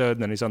the episode,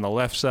 and then he's on the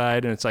left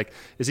side, and it's like,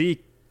 is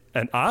he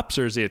an ops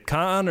or is he a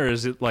con, or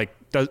is it like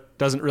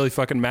doesn't really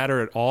fucking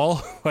matter at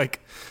all?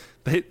 Like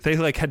they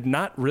like had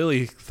not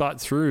really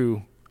thought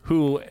through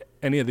who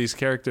any of these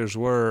characters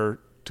were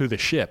to the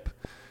ship.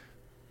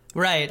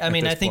 Right. I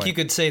mean, I think point. you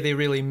could say they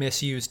really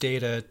misused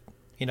Data,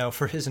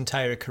 for his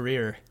entire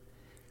career.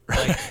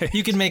 Like,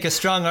 you could make a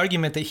strong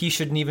argument that he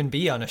shouldn't even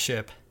be on a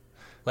ship.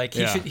 Like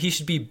he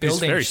should be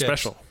building He's very ships.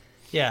 special.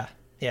 Yeah.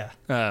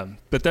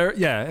 But there,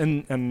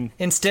 and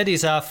instead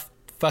he's off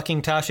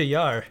fucking Tasha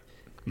Yar.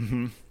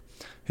 Mm-hmm.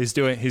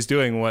 He's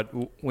doing what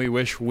we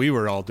wish we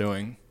were all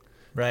doing.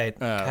 Right.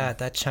 God,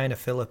 that China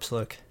Phillips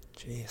look.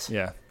 Jeez.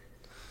 Yeah.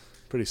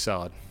 Pretty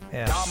solid.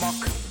 Yeah.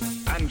 Darmok,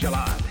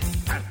 Angelad,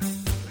 and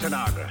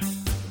Tanagra.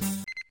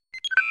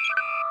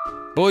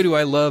 Boy, do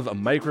I love a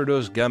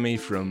microdose gummy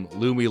from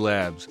Lumi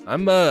Labs.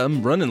 I'm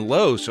running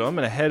low, so I'm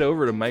going to head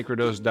over to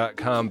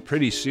microdose.com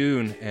pretty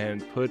soon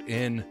and put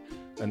in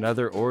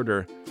another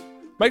order.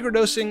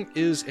 Microdosing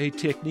is a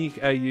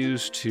technique I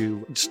use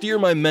to steer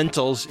my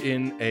mentals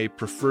in a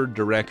preferred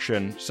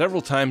direction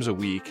several times a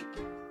week.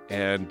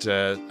 And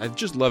I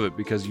just love it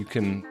because you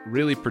can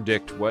really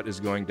predict what is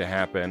going to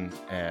happen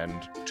and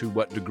to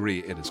what degree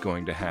it is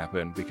going to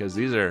happen, because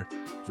these are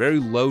very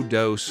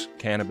low-dose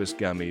cannabis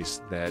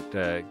gummies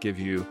that give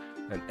you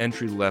an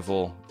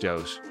entry-level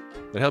dose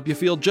that help you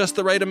feel just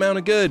the right amount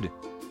of good.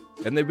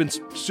 And they've been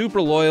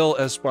super loyal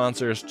as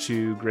sponsors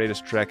to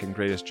Greatest Trek and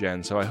Greatest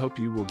Gen, so I hope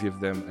you will give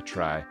them a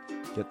try.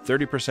 Get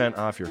 30%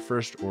 off your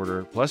first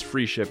order plus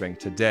free shipping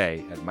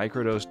today at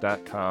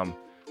microdose.com.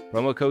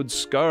 Promo code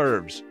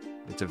SCARVES.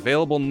 It's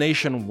available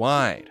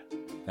nationwide.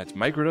 That's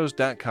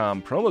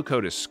microdose.com. Promo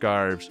code is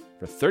SCARVES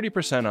for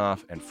 30%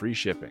 off and free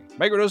shipping.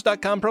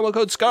 Microdose.com, promo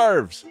code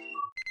SCARVES.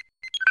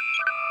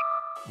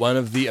 One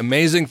of the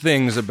amazing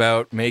things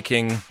about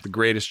making The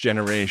Greatest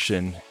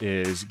Generation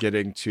is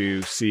getting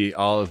to see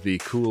all of the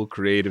cool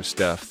creative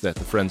stuff that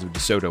the Friends of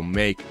DeSoto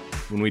make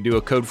when we do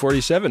a Code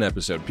 47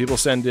 episode. People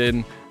send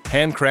in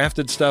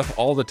handcrafted stuff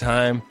all the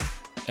time,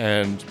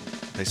 and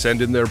they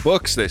send in their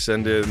books, they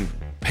send in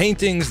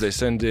paintings, they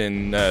send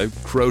in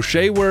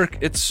crochet work.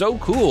 It's so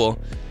cool.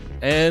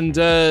 And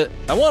I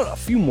want a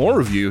few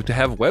more of you to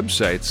have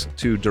websites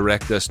to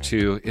direct us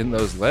to in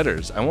those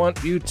letters. I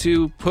want you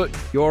to put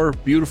your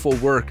beautiful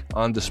work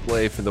on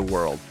display for the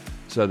world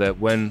so that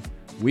when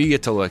we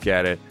get to look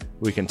at it,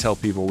 we can tell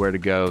people where to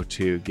go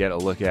to get a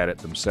look at it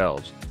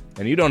themselves.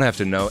 And you don't have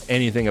to know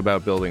anything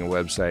about building a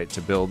website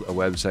to build a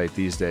website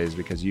these days,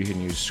 because you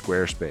can use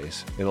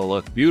Squarespace. It'll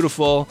look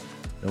beautiful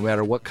no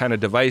matter what kind of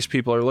device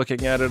people are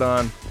looking at it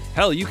on.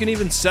 Hell, you can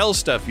even sell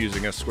stuff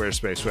using a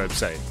Squarespace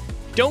website.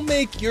 Don't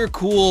make your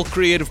cool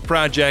creative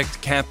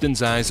project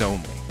Captain's Eyes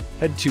only.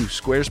 Head to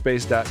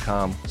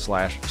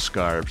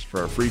squarespace.com/scarves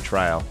for a free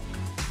trial.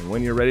 And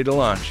when you're ready to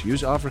launch,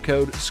 use offer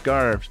code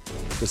SCARVES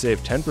to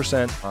save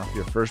 10% off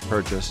your first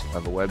purchase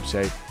of a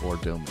website or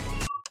domain.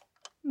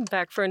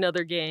 Back for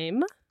another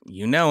game.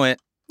 You know it.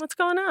 What's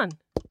going on?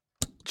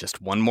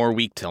 Just one more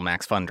week till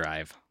Max Fun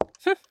Drive.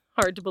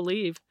 Hard to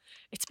believe.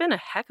 It's been a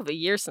heck of a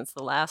year since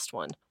the last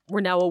one.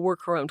 We're now a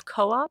worker-owned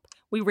co-op.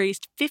 We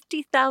raised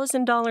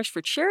 $50,000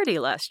 for charity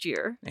last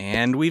year.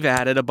 And we've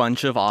added a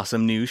bunch of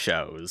awesome new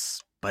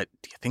shows. But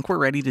do you think we're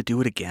ready to do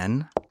it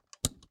again?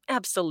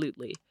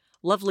 Absolutely.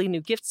 Lovely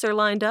new gifts are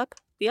lined up.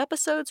 The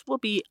episodes will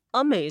be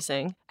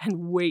amazing.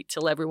 And wait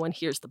till everyone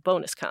hears the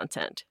bonus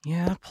content.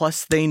 Yeah,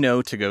 plus they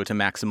know to go to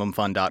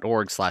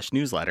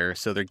MaximumFun.org/newsletter,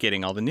 so they're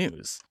getting all the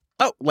news.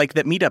 Oh, like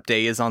that Meetup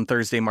Day is on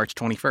Thursday, March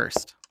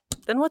 21st.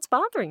 Then what's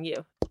bothering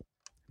you?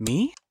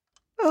 Me?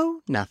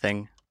 Oh,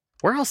 nothing.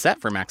 We're all set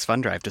for Max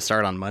Fun Drive to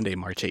start on Monday,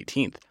 March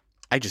 18th.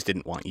 I just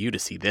didn't want you to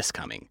see this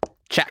coming.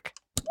 Check.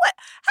 What?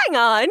 Hang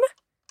on.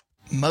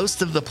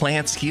 Most of the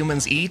plants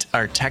humans eat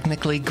are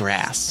technically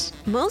grass.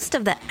 Most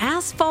of the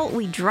asphalt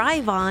we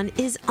drive on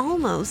is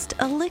almost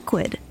a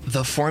liquid.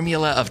 The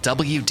formula of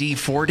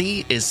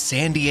WD-40 is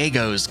San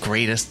Diego's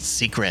greatest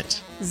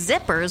secret.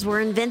 Zippers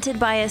were invented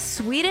by a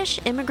Swedish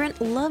immigrant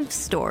love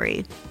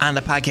story. On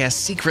the podcast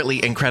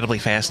Secretly Incredibly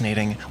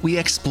Fascinating, we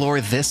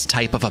explore this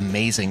type of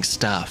amazing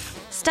stuff.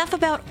 Stuff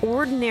about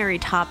ordinary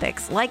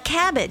topics like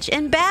cabbage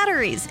and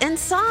batteries and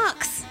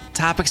socks.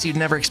 Topics you'd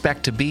never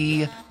expect to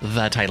be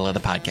the title of the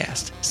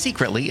podcast.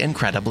 Secretly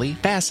Incredibly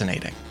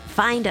Fascinating.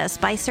 Find us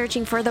by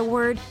searching for the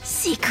word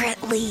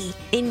secretly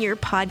in your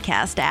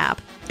podcast app.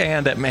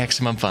 And at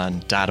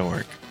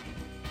MaximumFun.org.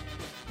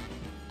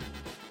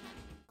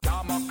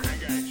 Darmok,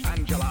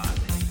 Angelad,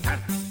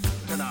 and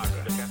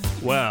Tanagra.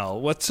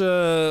 Well, what's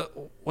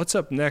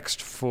up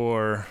next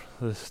for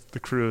the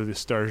crew of the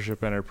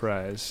Starship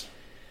Enterprise?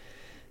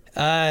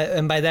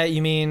 And by that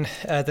you mean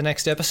the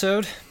next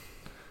episode?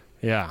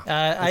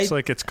 Yeah. Looks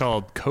like it's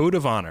called Code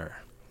of Honor.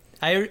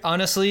 I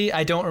honestly,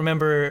 I don't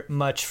remember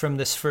much from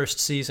this first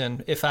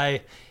season. If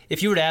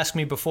you were to ask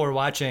me before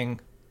watching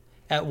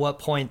at what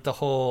point the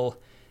whole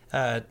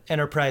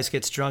Enterprise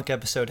gets drunk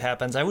episode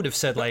happens, I would have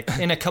said like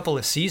in a couple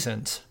of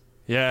seasons.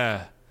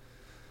 Yeah.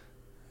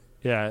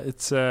 Yeah,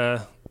 it's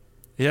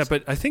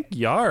but I think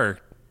Yar,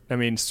 I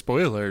mean,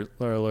 spoiler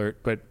alert,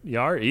 but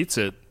Yar eats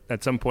it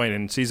at some point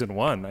in season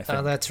 1, I think.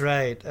 Oh, that's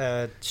right.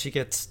 She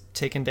gets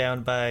taken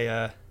down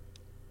by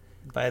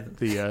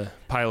the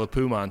pile of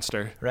poo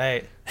monster.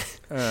 Right.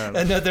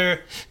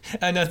 Another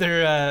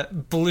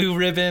blue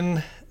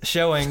ribbon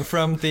showing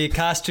from the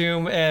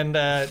costume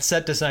and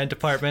set design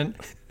department.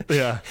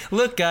 Yeah.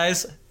 Look,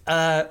 guys,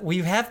 we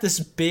have this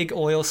big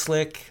oil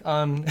slick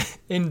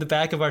in the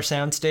back of our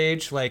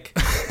soundstage. Like,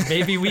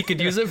 maybe we could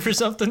use it for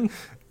something.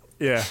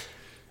 Yeah.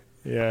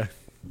 Yeah.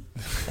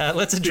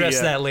 Let's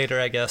address that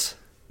later, I guess.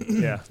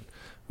 Yeah.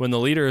 When the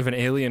leader of an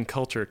alien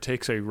culture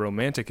takes a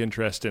romantic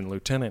interest in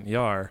Lieutenant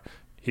Yar,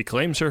 he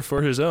claims her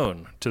for his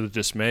own, to the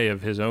dismay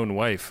of his own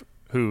wife,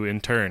 who,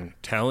 in turn,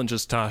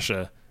 challenges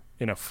Tasha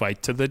in a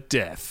fight to the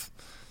death.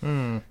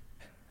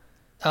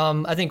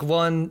 I think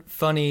one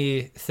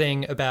funny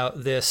thing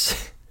about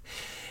this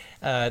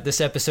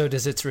episode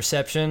is its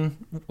reception,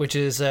 which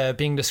is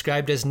being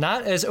described as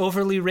not as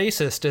overly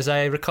racist as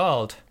I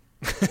recalled.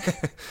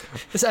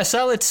 It's a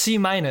solid C-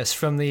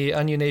 from the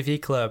Onion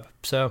AV Club,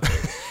 so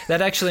that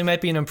actually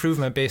might be an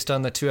improvement based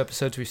on the 2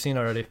 episodes we've seen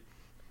already.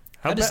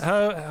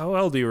 How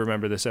well do you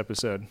remember this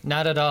episode?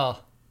 Not at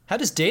all. How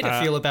does Data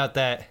feel about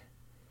that?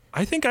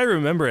 I think I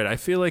remember it. I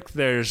feel like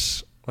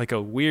there's like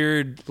a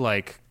weird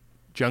like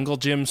jungle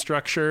gym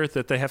structure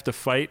that they have to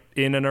fight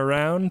in and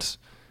around,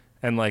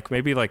 and like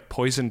maybe like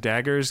poison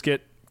daggers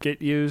get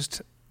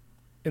used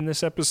in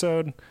this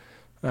episode.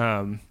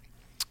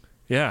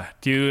 Yeah.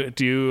 Do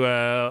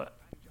you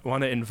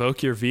want to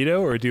invoke your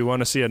veto, or do you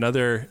want to see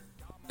another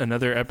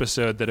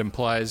episode that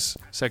implies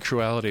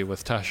sexuality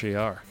with Tasha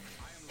Yar?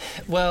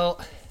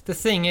 Well, the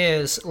thing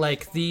is,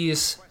 like,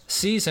 these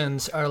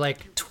seasons are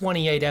like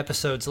 28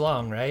 episodes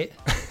long, right?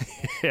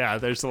 Yeah,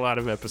 there's a lot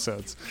of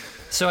episodes.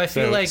 So I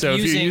feel like if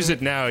you use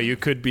it now, you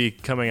could be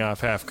coming off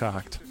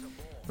half-cocked.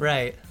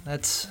 Right.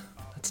 That's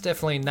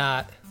definitely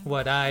not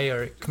what I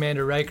or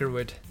Commander Riker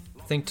would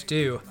think to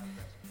do.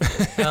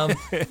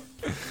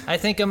 I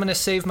think I'm going to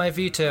save my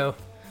veto.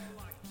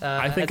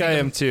 I think I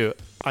am too.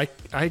 I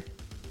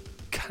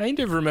kind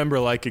of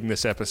remember liking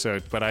this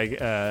episode, but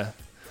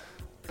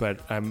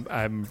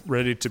I'm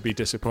ready to be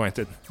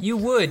disappointed. You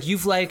would.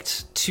 You've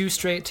liked 2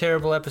 straight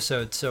terrible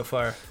episodes so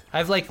far.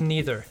 I've liked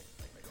neither.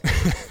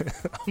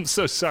 I'm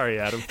so sorry,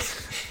 Adam.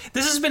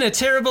 This has been a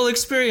terrible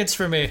experience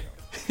for me.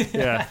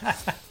 Yeah.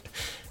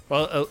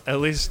 Well, at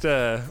least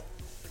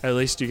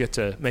you get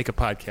to make a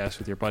podcast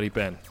with your buddy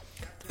Ben.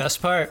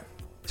 Best part.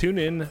 Tune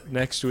in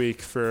next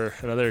week for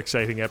another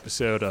exciting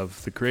episode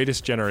of The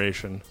Greatest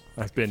Generation.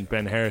 I've been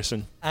Ben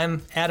Harrison.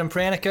 I'm Adam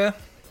Pranica.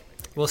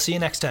 We'll see you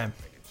next time.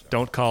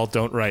 Don't call,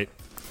 don't write.